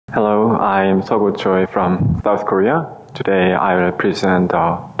I'm Seokwoo Choi from South Korea. Today I will present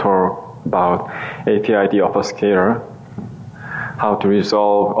a talk about API deobfuscator, how to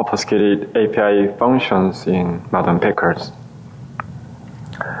resolve obfuscated API functions in modern Packers.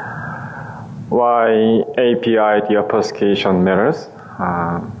 Why API deobfuscation matters?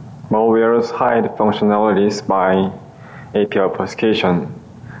 Malwares hide functionalities by API obfuscation.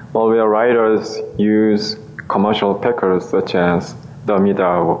 Malware writers use commercial packers such as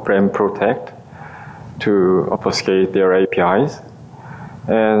Deomida or Frame Protect to obfuscate their APIs.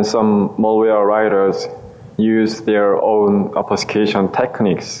 And some malware writers use their own obfuscation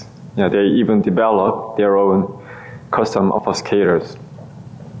techniques. They even develop their own custom obfuscators.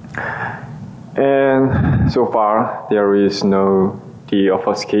 And so far, there is no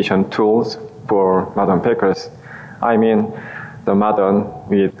deobfuscation tools for modern Packers. I mean, the modern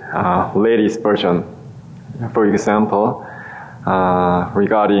with latest version. For example,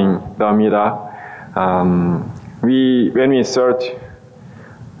 regarding Deomida, when we search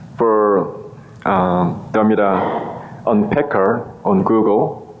for Deomida unpacker on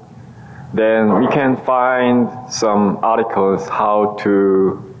Google, then we can find some articles how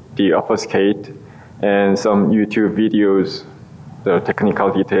to deobfuscate and some YouTube videos, the technical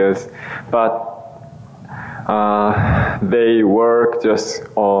details, but they work just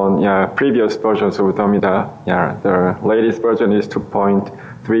on previous versions of Deomida. The latest version is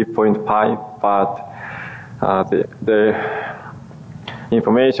 2.3.5, but the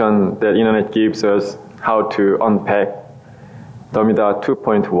information that internet gives us how to unpack Deomida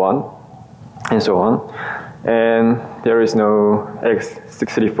 2.1 and so on. And there is no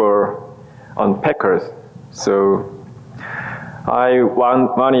x64 unpackers. So I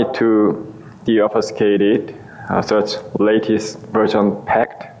wanted to deobfuscate it, such latest version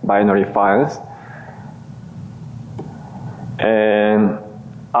packed binary files. And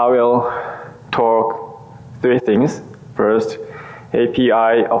I will talk three things. First,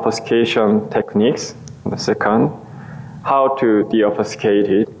 API obfuscation techniques. The second, how to deobfuscate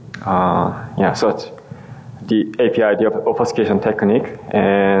it, such the API obfuscation technique.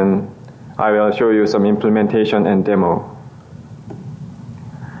 And I will show you some implementation and demo.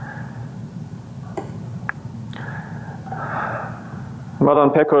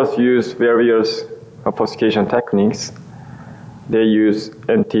 Modern Packers use various obfuscation techniques. They use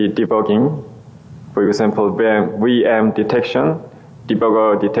anti-debugging, for example, VM detection,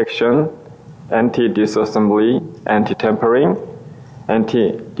 debugger detection, anti-disassembly, anti-tampering,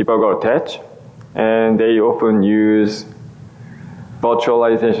 anti-debugger attach, and they often use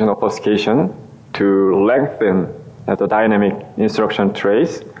virtualization obfuscation to lengthen the dynamic instruction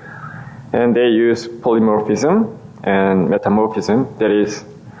trace, and they use polymorphism and metamorphism, that is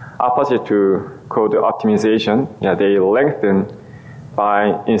opposite to code optimization. They lengthen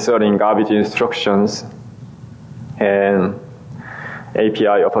by inserting garbage instructions and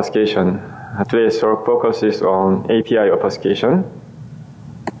API obfuscation. Today's talk focuses on API obfuscation.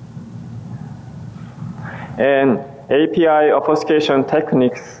 And API obfuscation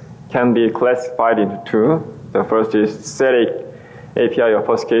techniques can be classified into two. The first is static API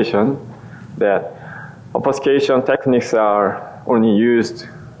obfuscation, that obfuscation techniques are only used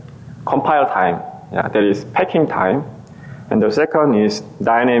compile time, that is packing time. And the second is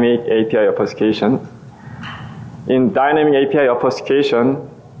dynamic API obfuscation. In dynamic API obfuscation,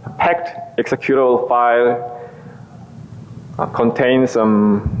 a packed executable file contains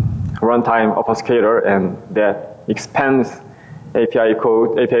some runtime obfuscator, and that expands API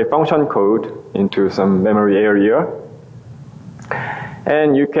code, API function code into some memory area.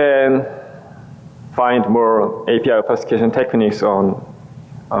 And you can find more API obfuscation techniques on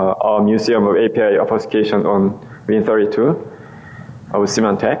our Museum of API Obfuscation on Win32 of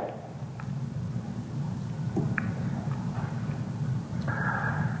Symantec.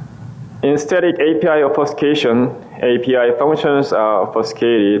 In static API obfuscation, API functions are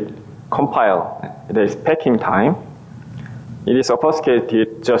obfuscated compile. There is packing time. It is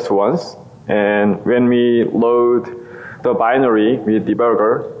obfuscated just once, and when we load the binary with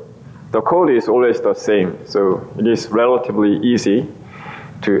debugger, the code is always the same, so it is relatively easy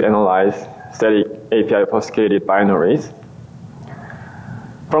to analyze static API obfuscated binaries.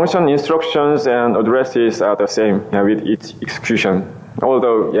 Function instructions and addresses are the same with each execution,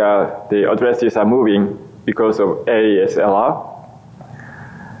 although the addresses are moving because of ASLR.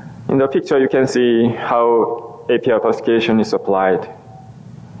 In the picture, you can see how API obfuscation is applied.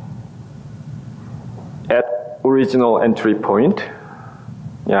 At original entry point,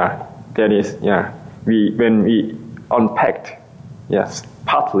 that is, when we unpacked,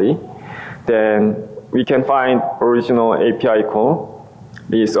 partly, then we can find original API call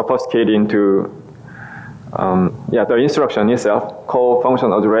is obfuscated into the instruction itself, call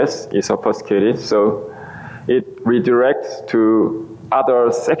function address is obfuscated, so it redirects to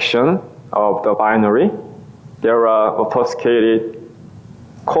other section of the binary. There are obfuscated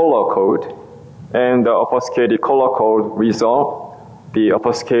color code, and the obfuscated color code resolve the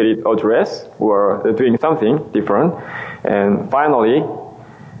obfuscated address or doing something different, and finally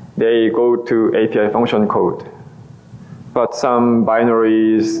they go to API function code. But some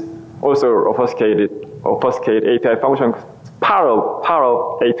binaries also obfuscate API function, part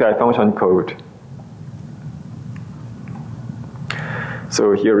of API function code.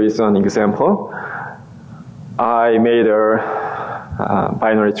 So here is an example. I made a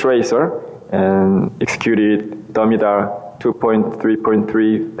binary tracer and executed Damida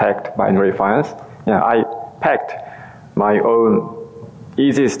 2.3.3 packed binary files. Yeah, I packed my own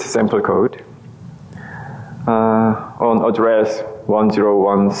easiest sample code on address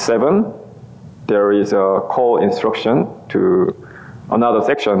 1017. There is a call instruction to another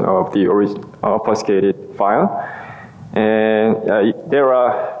section of the obfuscated file, and there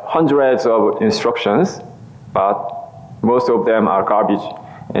are hundreds of instructions, but most of them are garbage,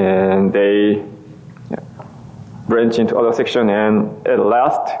 and they branch into other section, and at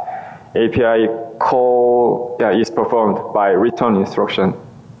last API call is performed by return instruction.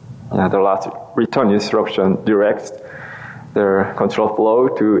 The last return instruction directs the control flow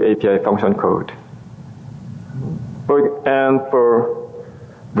to API function code. And for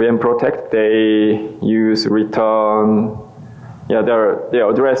VM Protect, they use return. Their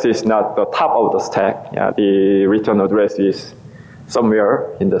address is not the top of the stack. The return address is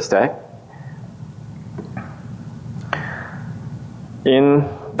somewhere in the stack. In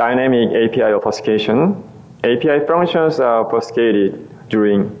dynamic API obfuscation, API functions are obfuscated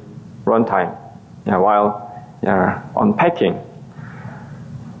during runtime, while unpacking.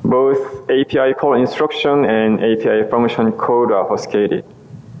 Both API call instruction and API function code are obfuscated.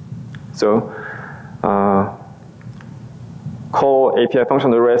 So, call API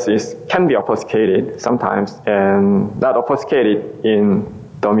function address can be obfuscated sometimes, and not obfuscated in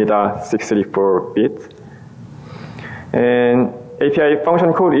Damida 64-bit. And API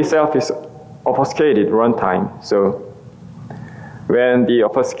function code itself is obfuscated runtime. So when the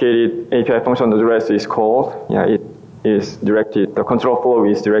obfuscated API function address is called, it is directed, the control flow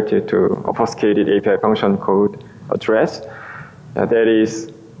is directed to obfuscated API function code address. That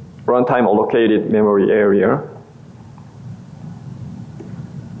is runtime allocated memory area.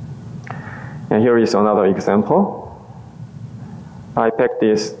 And here is another example. I packed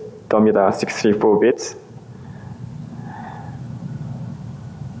this Damida 64 bits.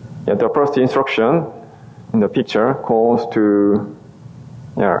 The first instruction in the picture calls to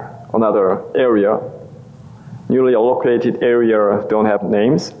another area. Newly allocated area don't have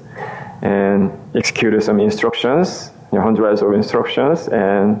names, and execute some instructions, hundreds of instructions,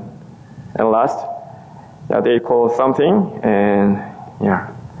 and at last they call something, and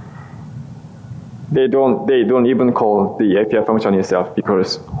they don't even call the API function itself,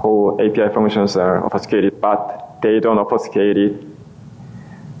 because whole API functions are obfuscated, but they don't obfuscate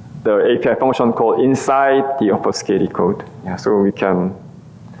the API function call inside the obfuscated code. So we can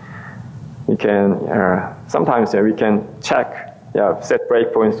sometimes we can check, set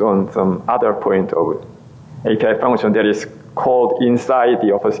breakpoints on some other point of API function that is called inside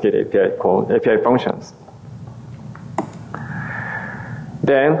the obfuscated API called API functions.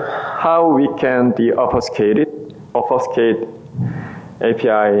 Then how we can obfuscate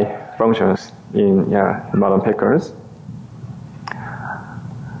API functions in modern packers.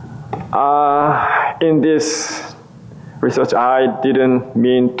 In this research, I didn't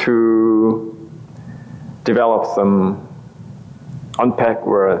mean to develop some unpack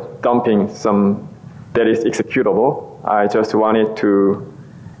or dumping some that is executable. I just wanted to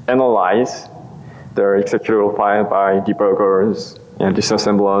analyze the executable file by debuggers and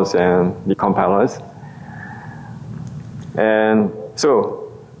disassemblers and decompilers. And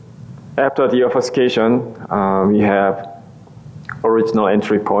so after the obfuscation, we have original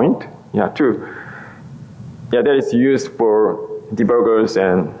entry point. That is used for debuggers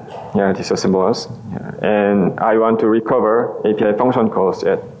and disassemblers. And I want to recover API function calls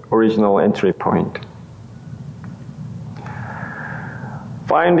at original entry point.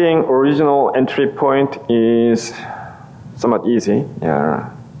 Finding original entry point is somewhat easy.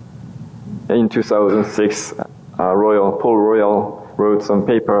 In 2006, Paul Royal wrote some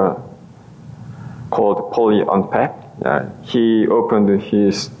paper called Poly Unpack. He opened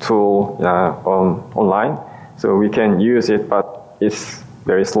his tool online, so we can use it, but it's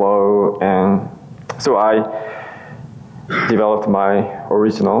very slow. And so I developed my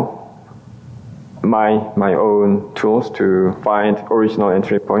own tools to find original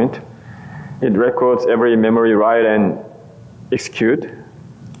entry point. It records every memory write and execute.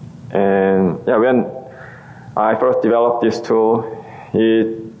 And yeah, when I first developed this tool,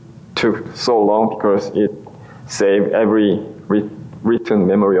 it took so long because it saved every written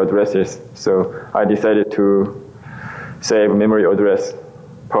memory addresses. So I decided to save memory address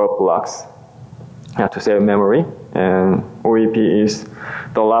per blocks to save memory. And OEP is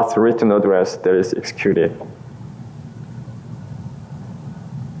the last written address that is executed.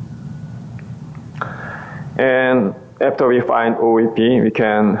 And after we find OEP, we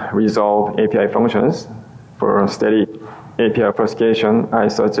can resolve API functions. For static API obfuscation, I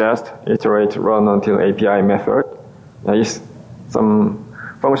suggest iterate run until API method. There is some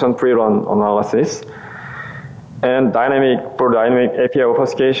function pre-run analysis. And for dynamic API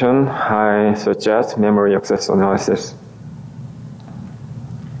obfuscation, I suggest memory access analysis.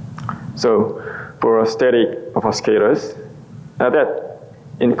 So for static obfuscators, that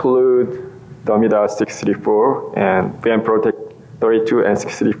include the Midas 634 and VM Protect 32 and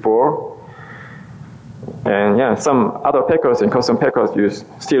 634. And yeah, some other packers and custom packers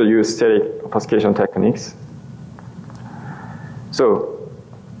still use static obfuscation techniques. So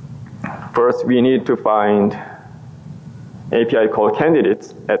first we need to find API call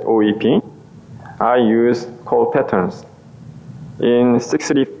candidates at OEP. I use call patterns. In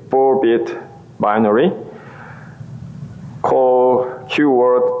 64-bit binary, call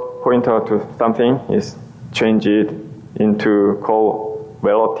keyword pointer to something is changed into call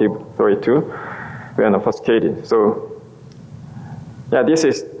relative 32 when obfuscated. So yeah, this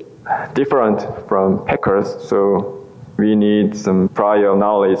is different from packers, so we need some prior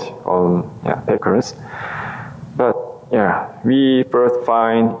knowledge on packers. But yeah, we first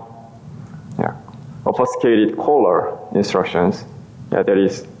find obfuscated caller instructions. Yeah, that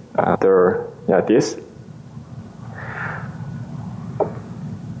is this.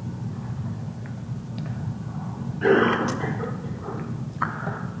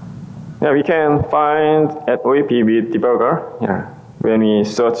 Yeah, we can find at OEP with debugger. Yeah, when we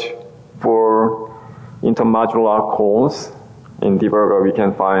search for intermodular calls in debugger, we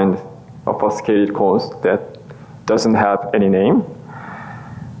can find obfuscated calls that doesn't have any name.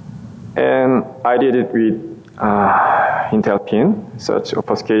 And I did it with Intel pin, search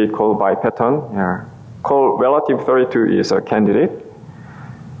obfuscated call by pattern. Yeah. Call relative 32 is a candidate.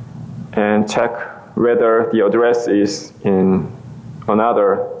 And check whether the address is in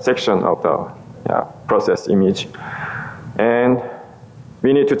another section of the process image. And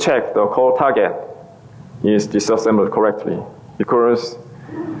we need to check the call target is disassembled correctly, because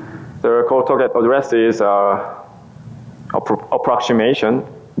the call target addresses are approximation.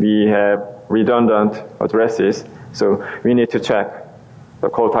 We have redundant addresses, so we need to check the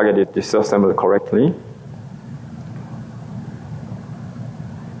call target is disassembled correctly.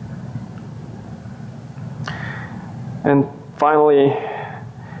 And finally,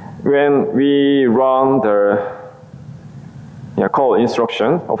 when we run the call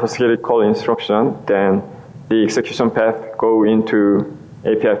instruction, obfuscated call instruction, then the execution path go into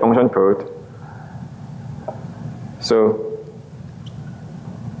API function code. So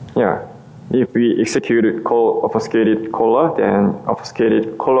yeah, if we execute call obfuscated caller, then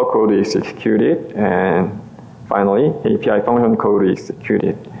obfuscated caller code is executed, and finally API function code is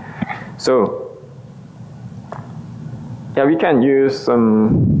executed. So yeah, we can use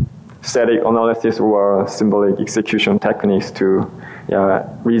some static analysis or symbolic execution techniques to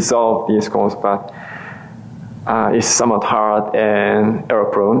resolve these calls, but it's somewhat hard and error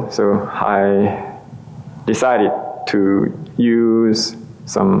prone. So I decided to use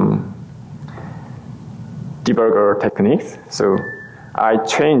some debugger techniques. So I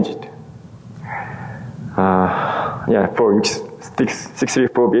changed, for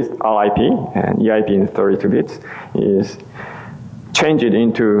 64-bit RIP and EIP in 32 bits is change it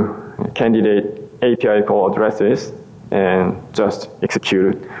into candidate API call addresses and just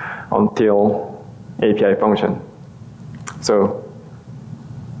execute it until API function. So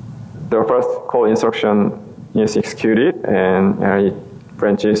the first call instruction is executed, and it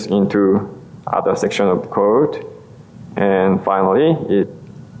branches into other section of the code, and finally it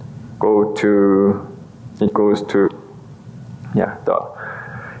goes to the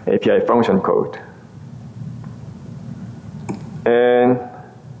API function code. And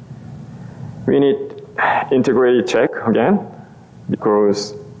we need integrated check again,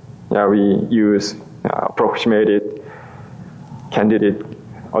 because we use approximated candidate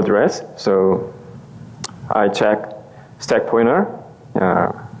address. So I check stack pointer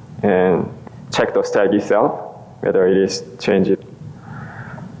and check the stack itself. whether it is changed.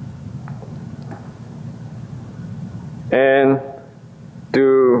 And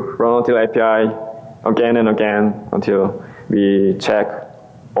do run until API again and again until we check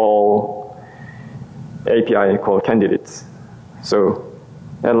all API call candidates. So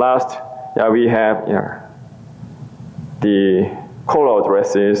at last, we have the call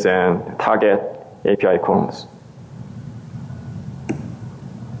addresses and target API columns.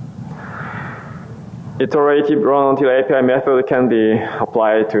 Iterative run until API method can be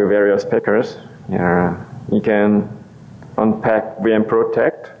applied to various packers. You can unpack VM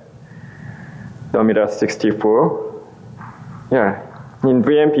protect, .64. In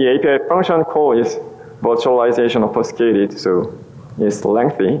VMP, API function call is virtualization obfuscated, so it's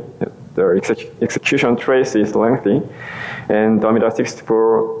lengthy. The execution trace is lengthy, and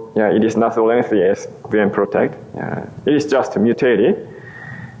 .64, it is not so lengthy as VM protect. It is just mutated,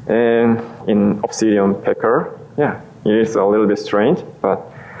 and in Obsidian packer, it is a little bit strange, but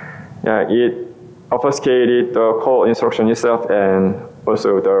it obfuscated the call instruction itself and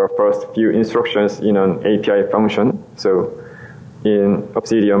also the first few instructions in an API function. So in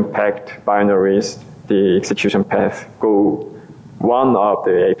Obsidian packed binaries, the execution path go one of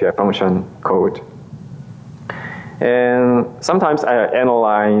the API function code. And sometimes I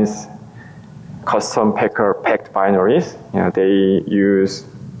analyze custom packer packed binaries. They use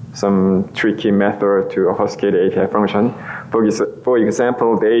some tricky method to obfuscate the API function. For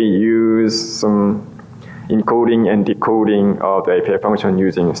example, they use some encoding and decoding of the API function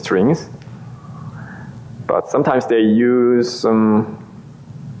using strings. But sometimes they use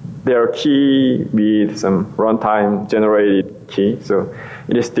their key with some runtime generated key, so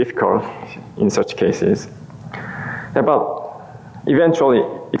it is difficult in such cases. But eventually,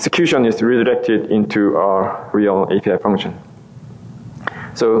 execution is redirected into a real API function.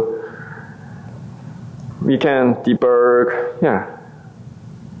 So we can debug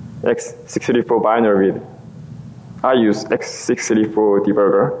x64 binary with, I use x64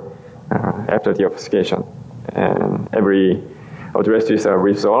 debugger after the obfuscation. And every addresses are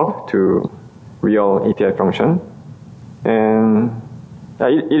resolved to real API function. And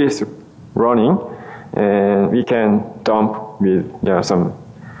it is running, and we can dump with some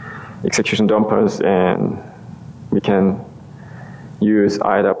execution dumpers, and we can use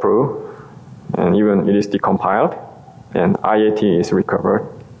IDA Pro, and even it is decompiled, and IAT is recovered.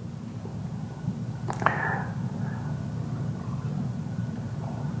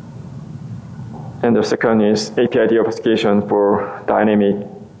 And the second is API deobfuscation for dynamic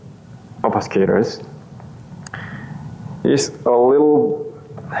obfuscators. It's a little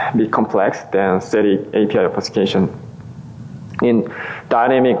bit complex than static API obfuscation. In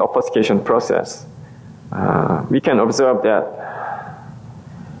dynamic obfuscation process, we can observe that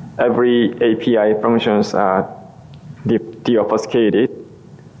every API functions are deobfuscated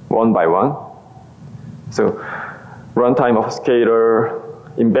one by one. So runtime obfuscator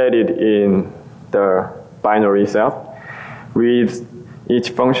embedded in the binary itself reads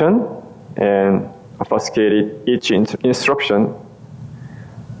each function and obfuscated each instruction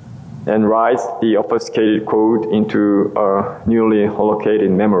and writes the obfuscated code into a newly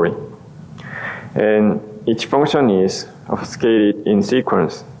allocated memory. And each function is obfuscated in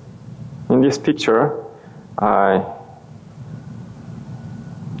sequence. In this picture, I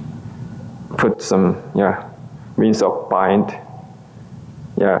put some means of bind.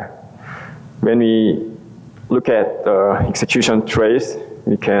 When we look at the execution trace,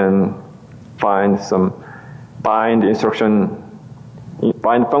 we can find some bind function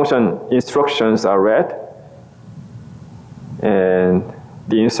instructions are read, and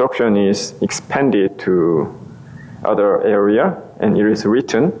the instruction is expanded to other area, and it is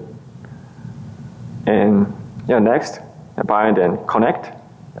written. And next, bind and connect.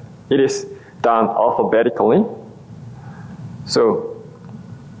 It is done alphabetically. So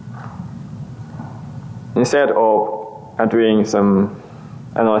instead of doing some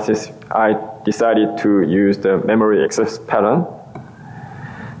analysis, I decided to use the memory access pattern.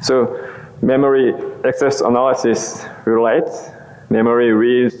 So memory access analysis relates memory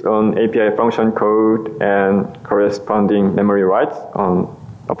reads on API function code and corresponding memory writes on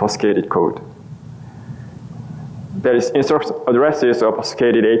obfuscated code. That is, instruction addresses of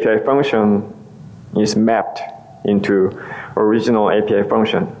obfuscated API function is mapped into original API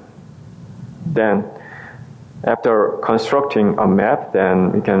function. Then, after constructing a map,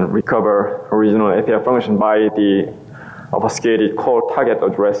 then we can recover original API function by the obfuscated call target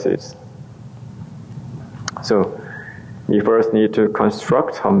addresses. So, we first need to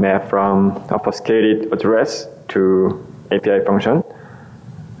construct a map from obfuscated address to API function.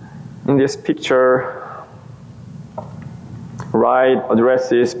 In this picture, write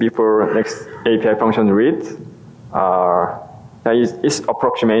addresses before next API function read is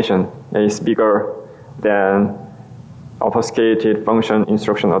approximation. It's bigger than obfuscated function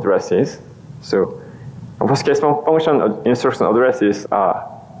instruction addresses. So obfuscated function instruction addresses are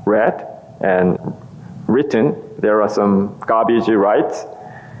read and written. There are some garbage writes.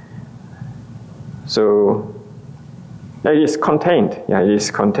 So it is contained. Yeah, it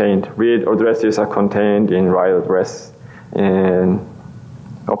is contained. Read addresses are contained in write address. And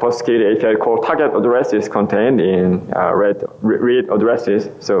obfuscated API call target address is contained in read addresses.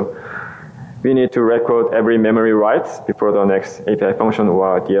 So we need to record every memory writes before the next API function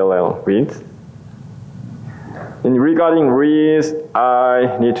or DLL reads. And regarding reads,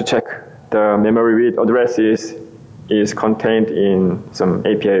 I need to check the memory read addresses is contained in some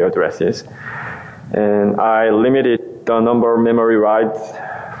API addresses. And I limited the number of memory writes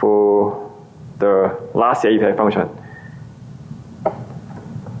for the last API function.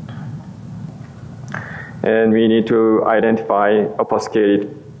 And we need to identify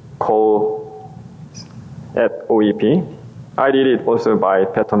obfuscated call at OEP. I did it also by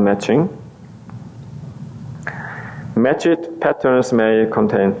pattern matching. Matched patterns may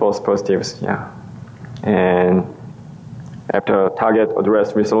contain false positives. Yeah. And after target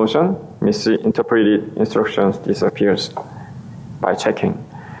address resolution, misinterpreted instructions disappears by checking.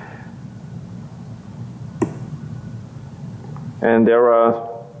 And there are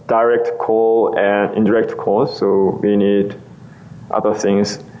direct call and indirect call, so we need other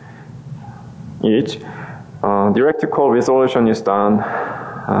things each. Direct call resolution is done.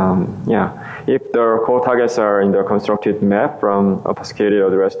 If the call targets are in the constructed map from obfuscated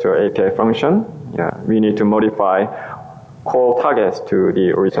address to API function, we need to modify call targets to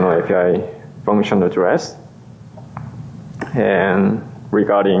the original API function address. And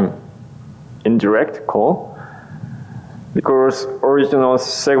regarding indirect call, because original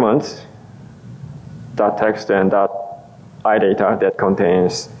segments .text and .idata that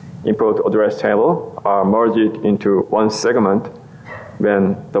contains input address table are merged into one segment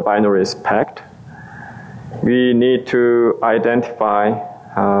when the binary is packed, we need to identify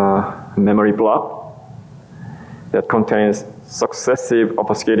a memory block that contains successive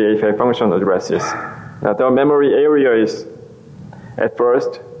obfuscated API function addresses. The memory area is at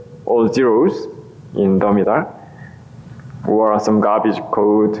first all zeros in Domidar, or some garbage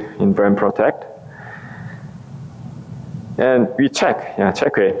code in brand protect. And we check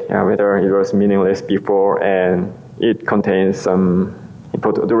it, whether it was meaningless before and it contains some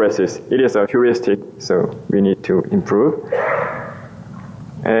input addresses. It is a heuristic, so we need to improve.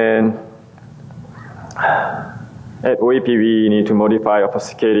 And at OEP, we need to modify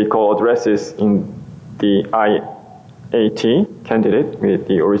obfuscated call addresses in the IAT candidate with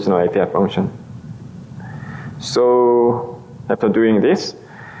the original API function. So after doing this,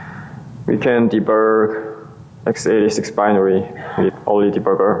 we can debug x86 binary with only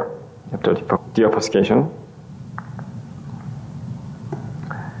debugger after deobfuscation.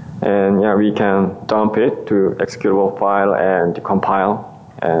 And we can dump it to executable file and decompile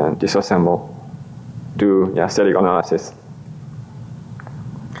and disassemble, do static analysis.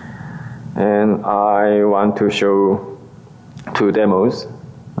 And I want to show two demos.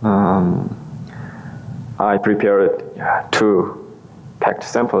 I prepared two packed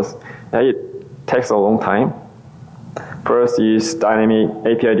samples. It takes a long time. First is dynamic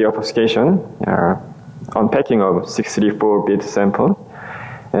API deobfuscation, unpacking of 64-bit sample.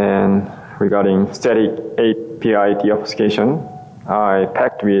 And regarding static API deobfuscation, I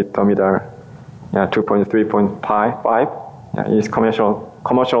packed with Domidar 2.3.5. It's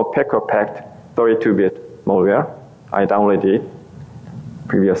commercial packer packed 32-bit malware. I downloaded it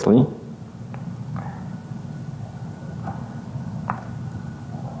previously.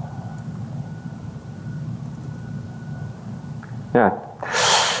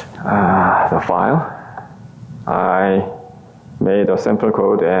 The file. I made a sample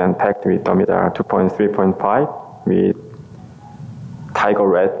code and packed with Domidar 2.3.5 with Tiger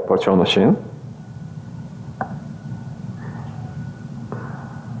Red virtual machine.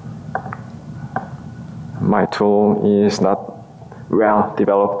 My tool is not well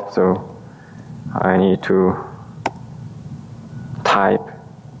developed, so I need to type.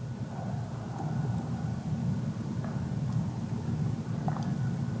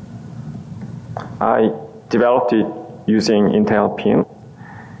 I developed it using Intel pin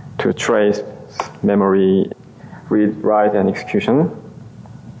to trace memory read, write, and execution.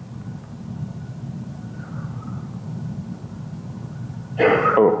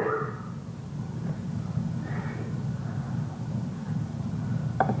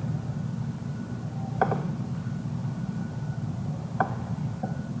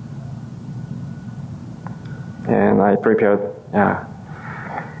 and I prepared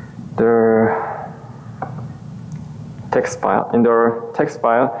the text file. In the text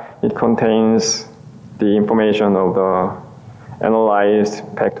file, it contains the information of the analyzed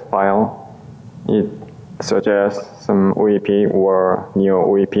packed file. It suggests some OEP or neo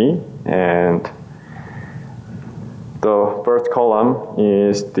OEP, and the first column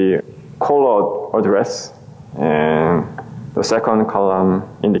is the caller address, and the second column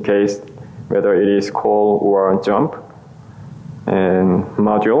indicates whether it is call or jump and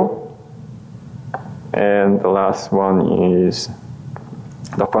module, and the last one is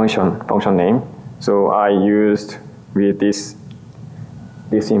the function name. So I used with this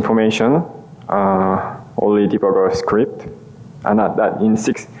information only debugger script, and not that in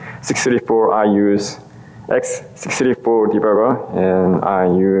 634 I use x634 debugger, and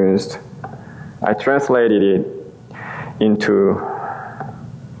I translated it into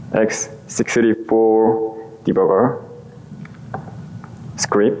x634 debugger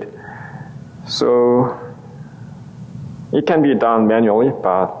script. So it can be done manually,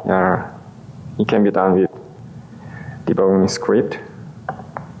 but it can be done with debugging script.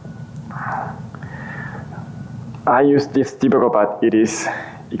 I use this debugger, but it is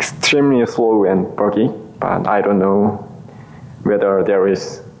extremely slow and buggy, but I don't know whether there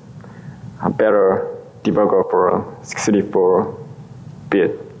is a better debugger for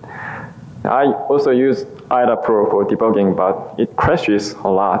 64-bit. I also use IDA Pro for debugging, but it crashes a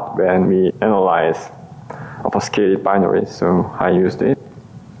lot when we analyze obfuscated binaries, so I used it.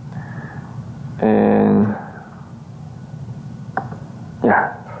 And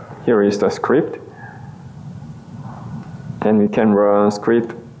here is the script. And we can run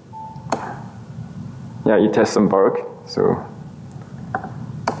script. It has some bug, so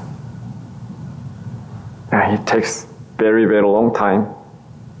it takes very, very long time.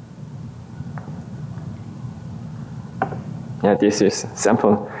 This is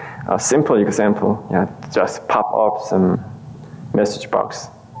a simple example. Just pop up some message box.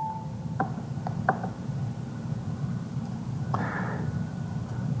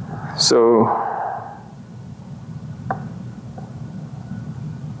 So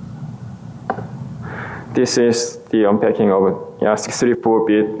this is the unpacking of a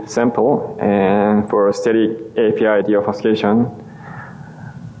 64-bit sample, and for static API deobfuscation,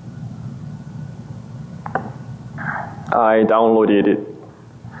 I downloaded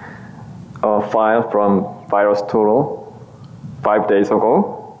a file from VirusTotal 5 days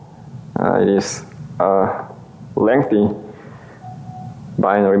ago. It is a lengthy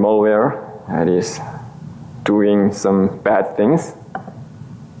binary malware that is doing some bad things.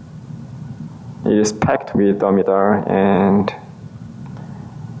 It is packed with emitter and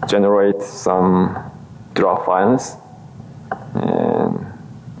generates some draw files and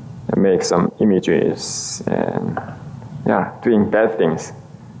make some images and doing bad things.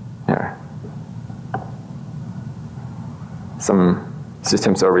 Some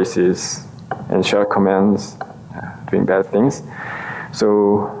system services and shell commands doing bad things.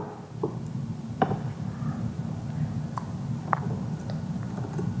 So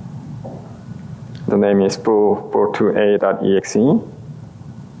the name is 428.exe.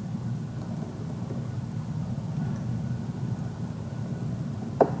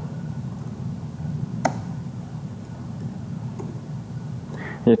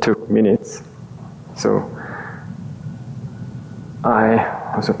 It took minutes, so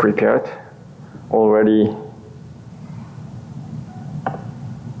I also prepared already.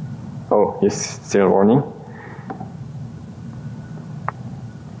 Oh, it's still running.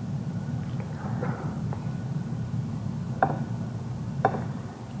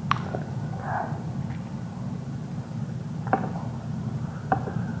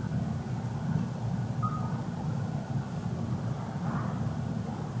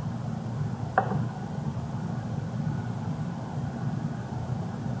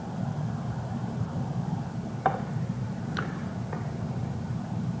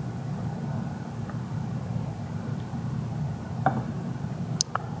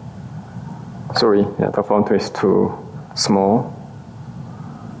 Sorry, the font is too small.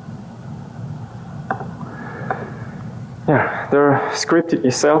 The script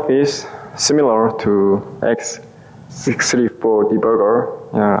itself is similar to x634 debugger.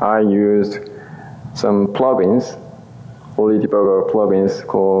 I used some plugins, only debugger plugins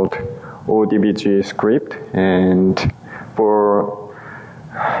called odbg script, and for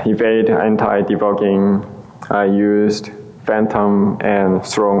evade anti-debugging, I used Phantom and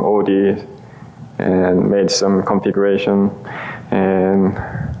Strong OD and made some configuration, and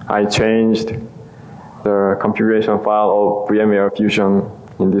I changed the configuration file of VMware Fusion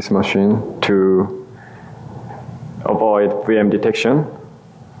in this machine to avoid VM detection.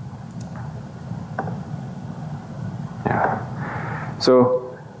 Yeah.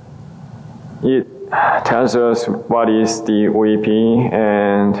 So it tells us what is the OEP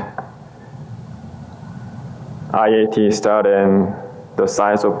and IAT start and the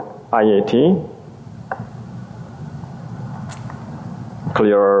size of IAT,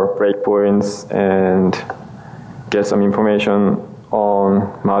 clear breakpoints, and get some information on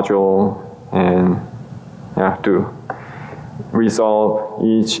module, and to resolve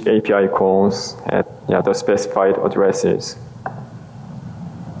each API calls at the specified addresses.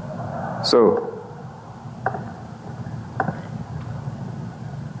 So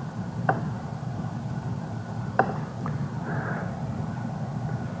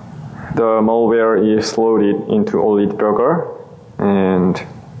the malware is loaded into OLED Burger, and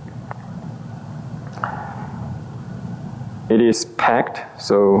it is packed,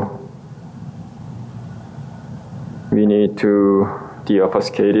 so we need to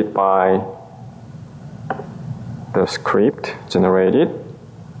deobfuscate it by the script generated.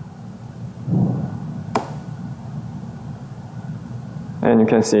 And you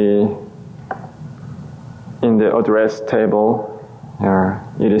can see in the address table,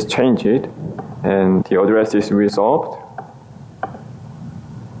 it is changed and the address is resolved.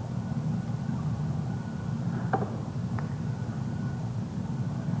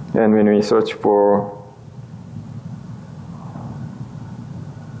 And when we search for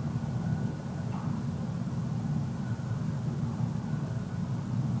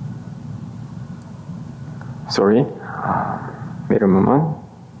wait a moment.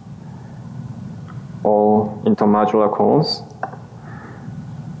 All intermodular calls.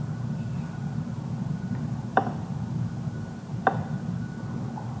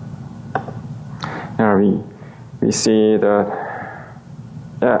 We see that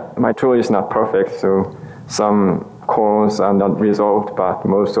my tool is not perfect, so some calls are not resolved, but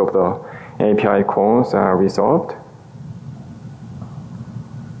most of the API calls are resolved.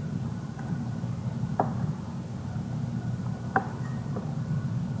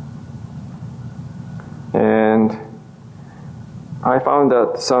 And I found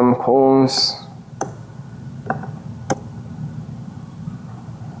that some calls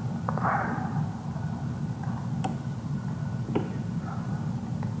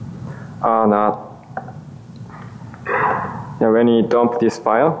are not. When you dump this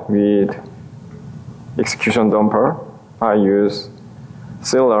file with execution dumper, I use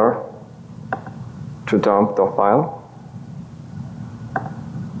sealer to dump the file,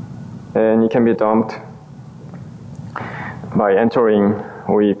 and it can be dumped by entering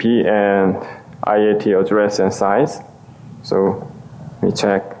OEP and IAT address and size. So we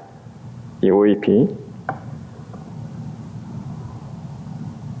check the OEP.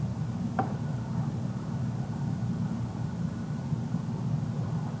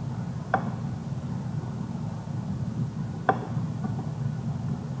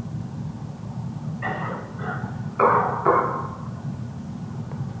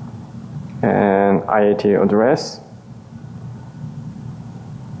 And IAT address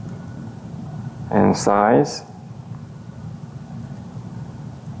and size.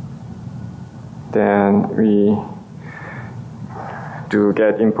 Then we do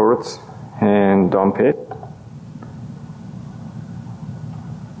get imports and dump it.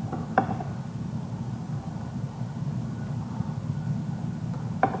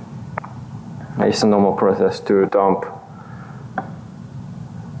 It's a normal process to dump.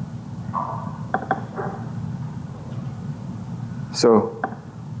 So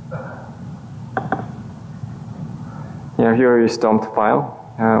here is dumped file.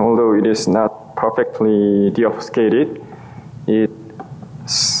 Although it is not perfectly deobfuscated,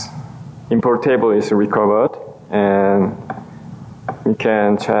 its import table is recovered, and we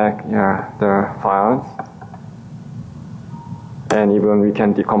can check the files, and even we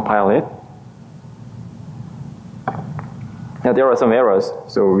can decompile it. There are some errors,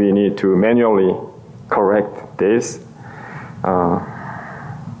 so we need to manually correct this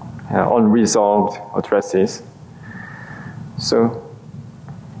unresolved addresses. So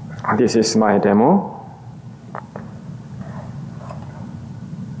this is my demo.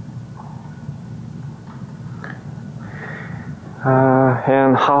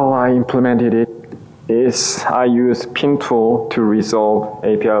 And how I implemented it is I use pin tool to resolve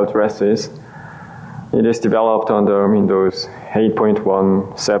API addresses. It is developed under Windows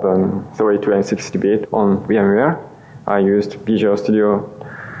 8.1, 7, 32 and 60-bit on VMware. I used Visual Studio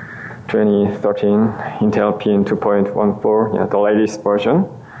 2013 Intel Pin 2.14, the latest version,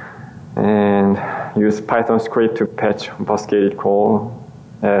 and use Python script to patch obfuscated call,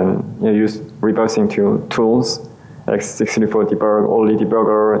 and use reversing tools x64 debug, Oli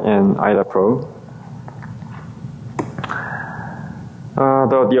debugger, and IDA Pro.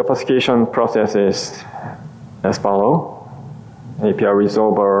 The deobfuscation process is as follows. API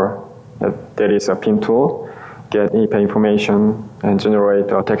resolver, that is a pin tool, get API information and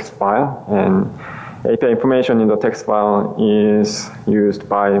generate a text file. And API information in the text file is used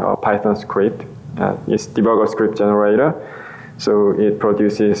by a Python script. It's debugger script generator. So it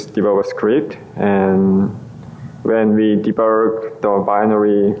produces debugger script, and when we debug the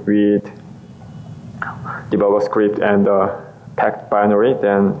binary with debugger script and the packed binary,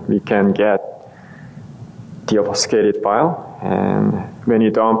 then we can get the obfuscated file. And when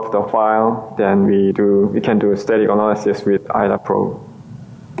you dump the file, then we can do static analysis with IDA Pro.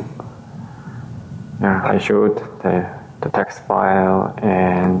 Yeah, I showed the text file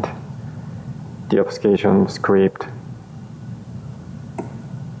and the obfuscation script.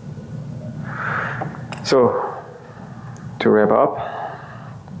 So, to wrap up,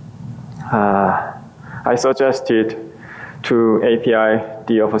 I suggested two API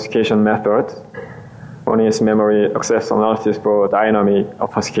deobfuscation methods. One is memory access analysis for dynamic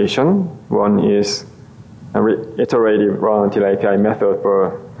obfuscation. One is a iterative run until API method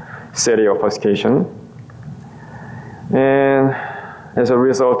for static obfuscation. And as a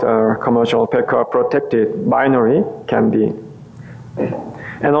result, a commercial backup protected binary can be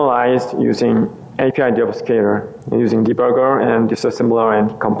analyzed using API deobfuscator, using debugger and disassembler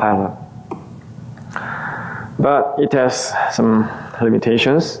and compiler. But it has some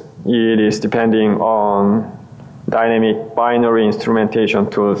limitations. It is depending on dynamic binary instrumentation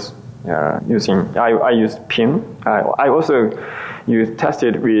tools. I use PIN. I also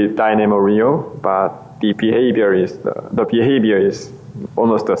tested with DynamoRio, but the behavior is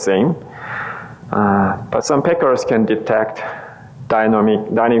almost the same. But some packers can detect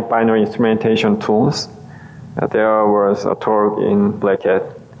dynamic binary instrumentation tools. There was a talk in Black Hat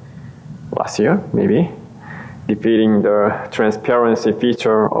last year, maybe, defeating the transparency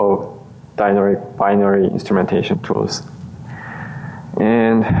feature of dynamic binary instrumentation tools.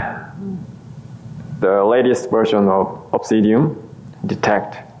 And the latest version of Obsidian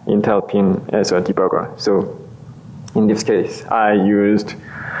detect Intel pin as a debugger. So in this case, I used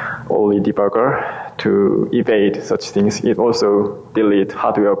Oli debugger to evade such things. It also delete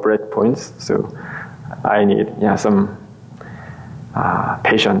hardware breakpoints. So I need some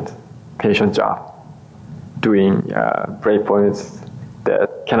patient job doing breakpoints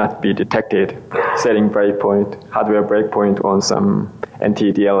that cannot be detected, setting hardware breakpoint on some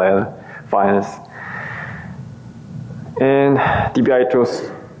NTDLL files. And DBI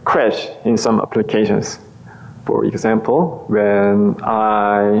tools crash in some applications. For example, when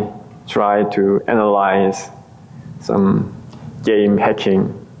I try to analyze some game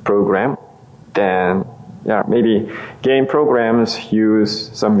hacking program, then maybe game programs use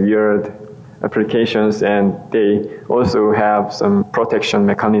some weird applications and they also have some protection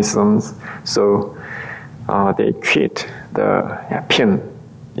mechanisms, so they cheat the pin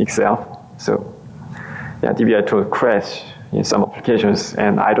itself. So DBI tool crash in some applications,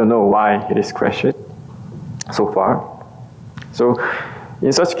 and I don't know why it is crashed so far. So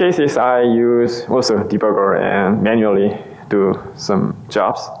in such cases, I use also debugger and manually do some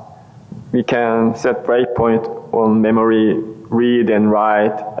jobs. We can set breakpoint on memory read and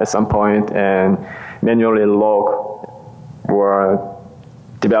write at some point and manually log or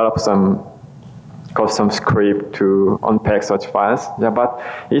develop some custom script to unpack such files. But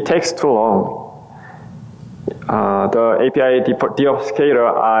it takes too long. The API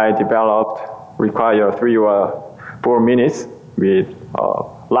deobfuscator I developed require 3 or 4 minutes with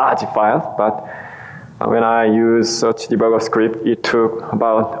large files, but when I use such debugger script, it took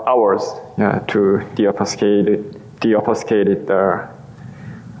about hours to deobfuscate the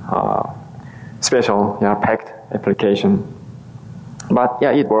special packed application. But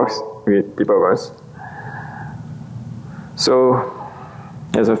it works with debuggers. So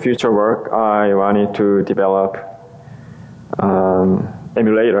as a future work, I wanted to develop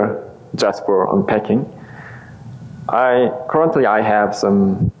emulator just for unpacking. Currently I have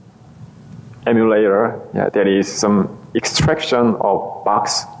some emulator that is some extraction of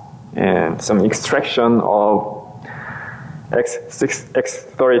box and some extraction of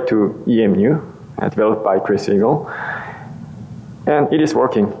X32 EMU developed by Chris Eagle. And it is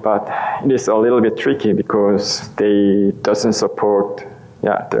working, but it is a little bit tricky because they doesn't support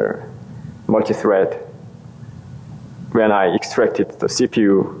the multi-thread when I extracted the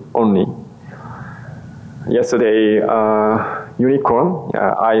CPU only. Yesterday, Unicorn,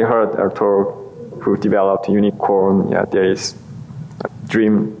 I heard a talk who developed Unicorn. There is a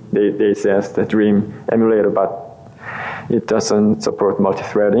Dream, they says the Dream emulator, but it doesn't support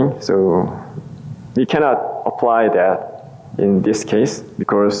multi-threading, so we cannot apply that in this case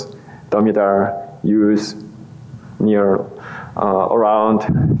because Domidar use near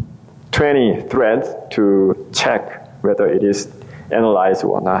around 20 threads to check whether it is analyzed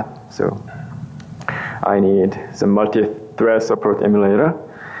or not. So I need some multi-thread support emulator.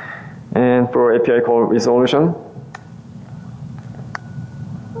 And for API call resolution,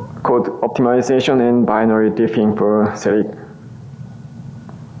 code optimization and binary diffing for static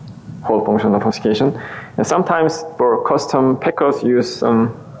whole function obfuscation. And sometimes for custom packers use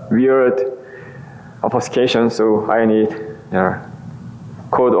some weird obfuscation, so I need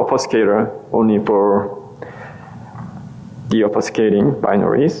code obfuscator only for deobfuscating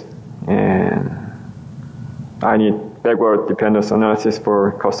binaries. And I need backward dependence analysis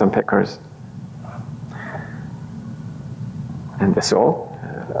for custom packers. And that's all.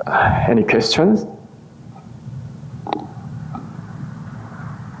 Any questions?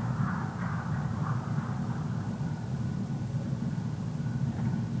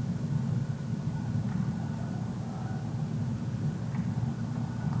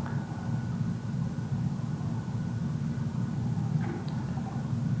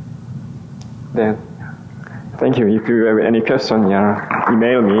 Then, thank you. If you have any question,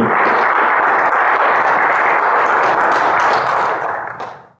 email me.